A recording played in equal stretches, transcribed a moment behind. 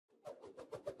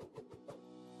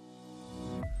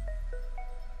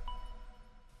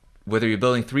whether you're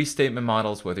building three-statement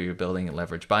models, whether you're building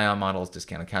leverage buyout models,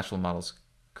 discounted cash flow models,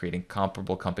 creating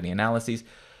comparable company analyses,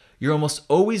 you're almost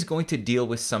always going to deal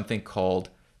with something called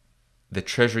the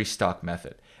Treasury Stock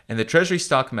Method. And the Treasury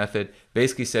Stock Method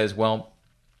basically says, well,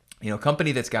 a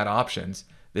company that's got options,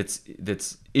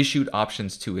 that's issued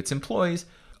options to its employees,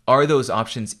 are those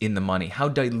options in the money? How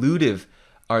dilutive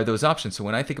are those options? So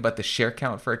when I think about the share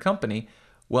count for a company,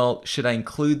 well, should I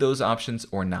include those options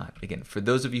or not? Again, for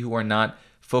those of you who are not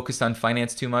focused on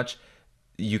finance too much,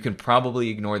 you can probably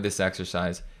ignore this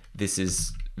exercise. This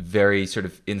is very sort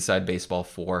of inside baseball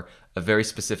for a very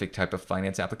specific type of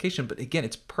finance application. But again,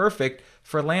 it's perfect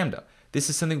for LAMBDA. This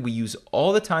is something we use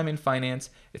all the time in finance.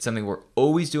 It's something we're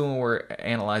always doing when we're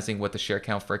analyzing what the share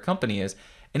count for a company is.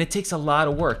 And it takes a lot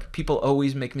of work. People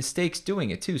always make mistakes doing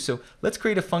it too. So let's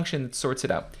create a function that sorts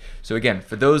it out. So again,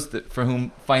 for those for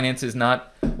whom finance is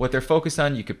not what they're focused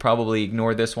on, you could probably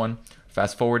ignore this one,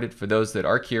 fast forward it. For those that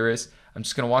are curious, I'm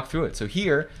just going to walk through it. So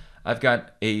here, I've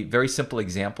got a very simple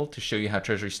example to show you how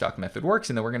Treasury Stock Method works,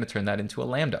 and then we're going to turn that into a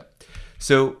LAMBDA.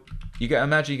 So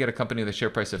imagine you get a company with a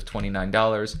share price of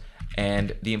 $29,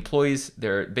 and the employees,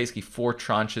 there are basically 4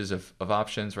 tranches of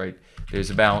options, right?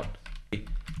 There's about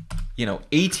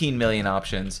 18 million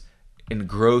options in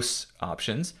gross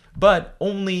options, but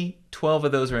only 12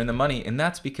 of those are in the money, and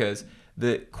that's because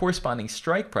the corresponding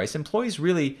strike price, employees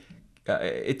really,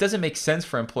 it doesn't make sense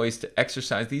for employees to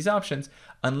exercise these options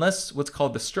unless what's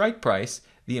called the strike price,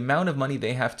 the amount of money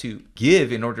they have to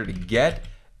give in order to get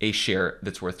a share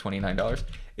that's worth $29,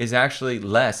 is actually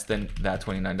less than that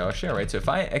 $29 share, right? So if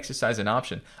I exercise an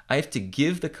option, I have to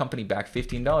give the company back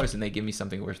 $15 and they give me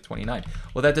something worth $29.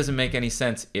 Well, that doesn't make any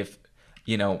sense if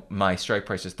my strike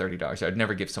price is $30. I'd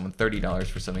never give someone $30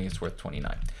 for something that's worth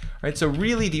 $29, right? So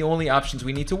really the only options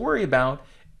we need to worry about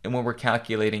and when we're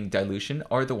calculating dilution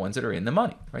are the ones that are in the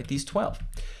money, right? These 12.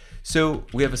 So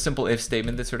we have a simple if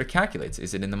statement that sort of calculates,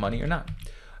 is it in the money or not?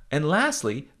 And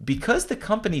lastly, because the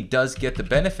company does get the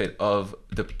benefit of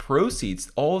the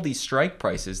proceeds, all of these strike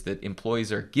prices that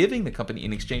employees are giving the company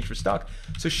in exchange for stock,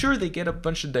 so sure, they get a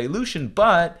bunch of dilution,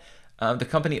 but the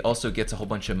company also gets a whole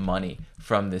bunch of money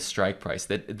from this strike price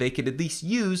that they could at least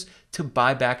use to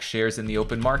buy back shares in the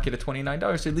open market at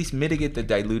 $29 to at least mitigate the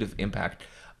dilutive impact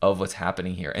of what's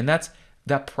happening here. And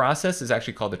that process is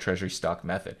actually called the Treasury Stock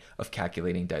Method of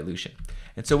calculating dilution.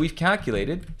 And so we've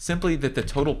calculated simply that the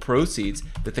total proceeds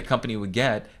that the company would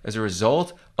get as a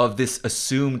result of this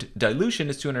assumed dilution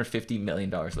is $250 million.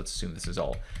 Let's assume this is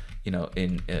all,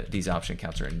 in these option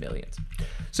counts are in millions.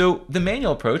 So the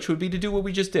manual approach would be to do what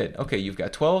we just did. Okay, you've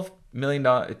got 12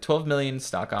 million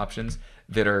stock options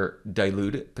that are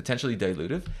diluted, potentially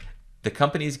dilutive. The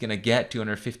company is going to get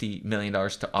 $250 million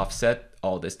to offset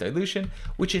all this dilution,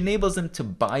 which enables them to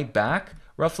buy back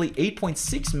roughly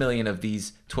 8.6 million of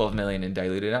these 12 million in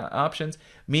diluted options,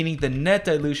 meaning the net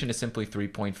dilution is simply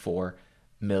 3.4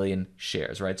 million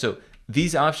shares, right? So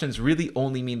these options really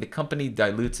only mean the company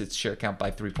dilutes its share count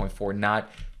by 3.4, not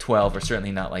 12, or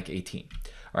certainly not like 18.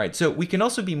 All right, so we can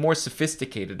also be more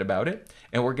sophisticated about it,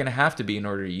 and we're going to have to be in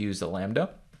order to use the LAMBDA.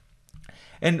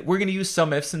 And we're going to use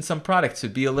some ifs and some products to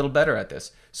be a little better at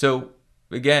this. So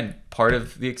again, part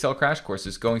of the Excel crash course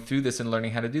is going through this and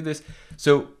learning how to do this.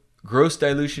 So gross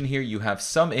dilution here, you have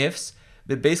some ifs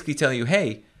that basically tell you,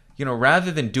 hey,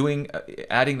 rather than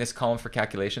adding this column for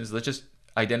calculations, let's just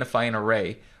identify an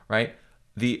array, right?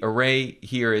 The array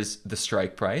here is the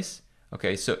strike price.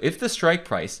 Okay, so if the strike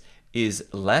price is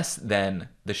less than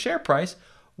the share price,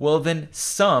 well then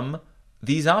sum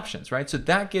these options, right? So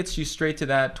that gets you straight to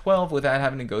that 12 without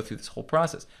having to go through this whole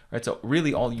process, right? So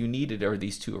really all you needed are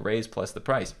these two arrays plus the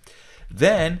price.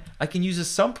 Then I can use a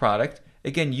sum product,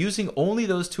 again, using only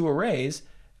those two arrays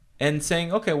and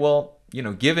saying, okay, well,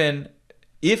 given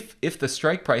if the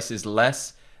strike price is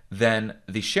less than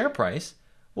the share price,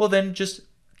 well then just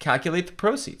calculate the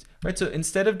proceeds, right? So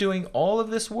instead of doing all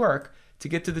of this work to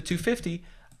get to the 250,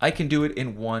 I can do it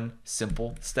in one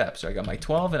simple step. So I got my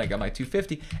 12 and I got my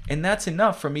 250, and that's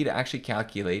enough for me to actually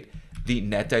calculate the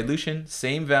net dilution,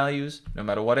 same values, no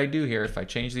matter what I do here. If I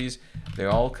change these, they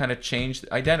all kind of change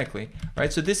identically,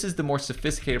 right? So this is the more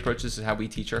sophisticated approach. This is how we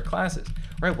teach our classes,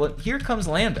 right? Well, here comes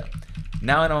LAMBDA.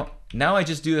 Now I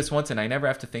just do this once and I never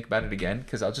have to think about it again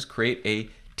because I'll just create a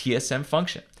TSM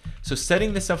function. So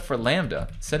setting this up for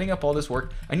LAMBDA, setting up all this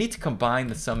work, I need to combine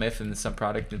the sum if and the sum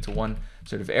product into one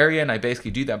sort of area, and I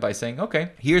basically do that by saying,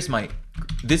 okay,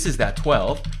 this is that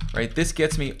 12, right? This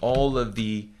gets me all of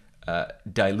the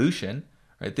dilution,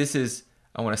 right?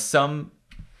 I want to sum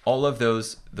all of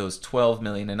those 12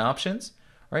 million in options,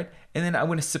 right? And then I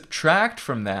want to subtract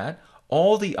from that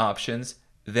all the options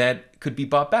that could be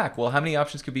bought back. Well, how many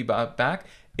options could be bought back?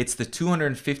 It's the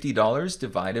 $250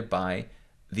 divided by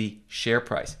the share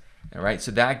price. All right,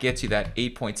 so that gets you that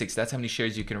 8.6. That's how many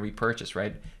shares you can repurchase,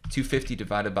 right? 250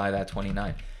 divided by that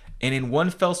 29. And in one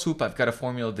fell swoop, I've got a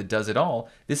formula that does it all.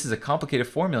 This is a complicated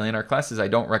formula. In our classes, I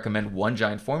don't recommend one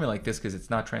giant formula like this because it's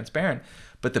not transparent.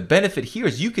 But the benefit here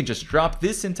is you can just drop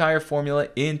this entire formula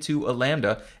into a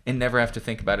lambda and never have to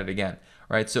think about it again.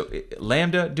 All right, so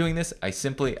lambda doing this, I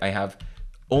have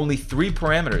only 3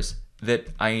 parameters that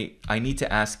I need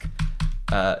to ask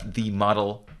the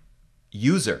model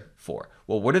user for.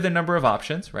 Well, what are the number of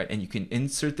options, right? And you can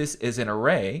insert this as an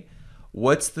array.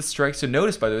 What's the strike? So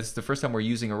notice, by the way, this is the first time we're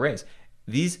using arrays.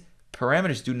 These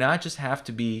parameters do not just have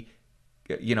to be,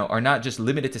 are not just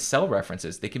limited to cell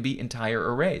references. They can be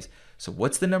entire arrays. So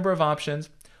what's the number of options?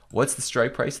 What's the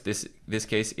strike price? This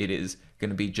case, it is going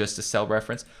to be just a cell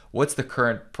reference. What's the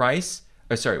current price?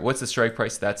 What's the strike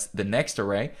price? That's the next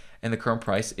array. And the current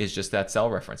price is just that cell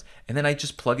reference. And then I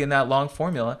just plug in that long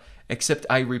formula, except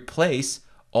I replace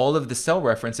all of the cell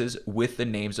references with the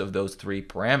names of those 3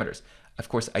 parameters. Of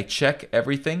course, I check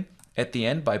everything at the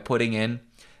end by putting in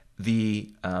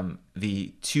the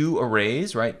 2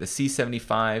 arrays, right? The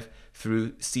C75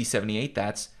 through C78,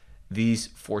 that's these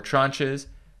 4 tranches.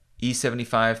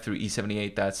 E75 through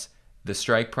E78, that's the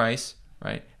strike price,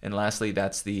 right? And lastly,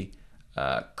 that's the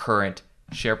current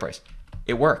share price.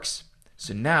 It works.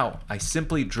 So now I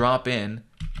simply drop in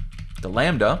the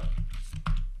lambda.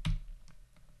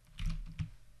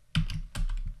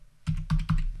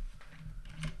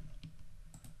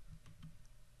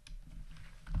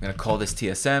 I'm going to call this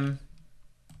TSM.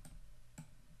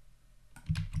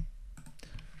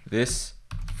 This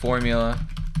formula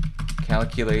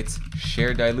calculates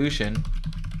share dilution,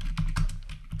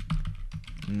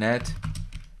 net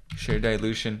share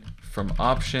dilution from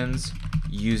options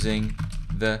using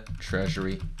the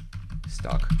Treasury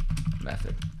Stock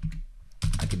Method.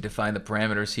 I can define the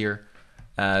parameters here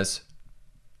as,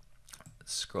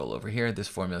 let's scroll over here, this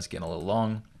formula is getting a little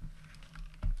long.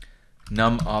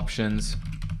 Num options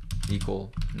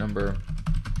equal number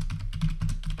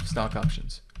of stock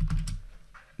options.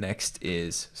 Next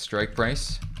is strike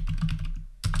price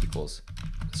equals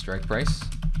strike price.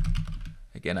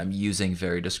 Again, I'm using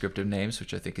very descriptive names,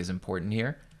 which I think is important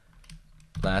here.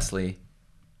 Lastly,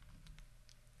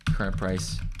 current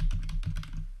price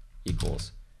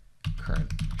equals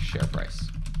current share price.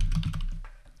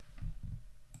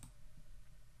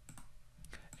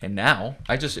 And now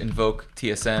I just invoke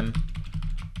TSM.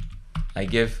 I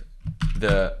give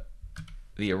the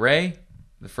array,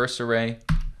 the first array,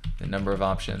 the number of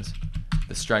options,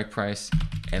 the strike price,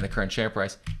 and the current share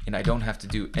price, and I don't have to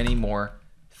do any more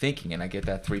thinking, and I get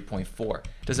that 3.4. It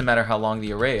doesn't matter how long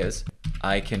the array is,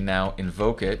 I can now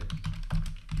invoke it,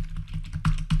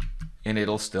 and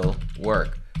it'll still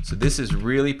work. So this is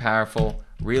really powerful,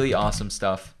 really awesome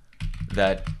stuff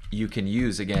that you can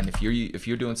use. Again, if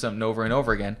you're doing something over and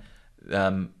over again,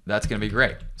 that's going to be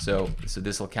great. So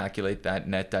this will calculate that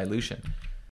net dilution.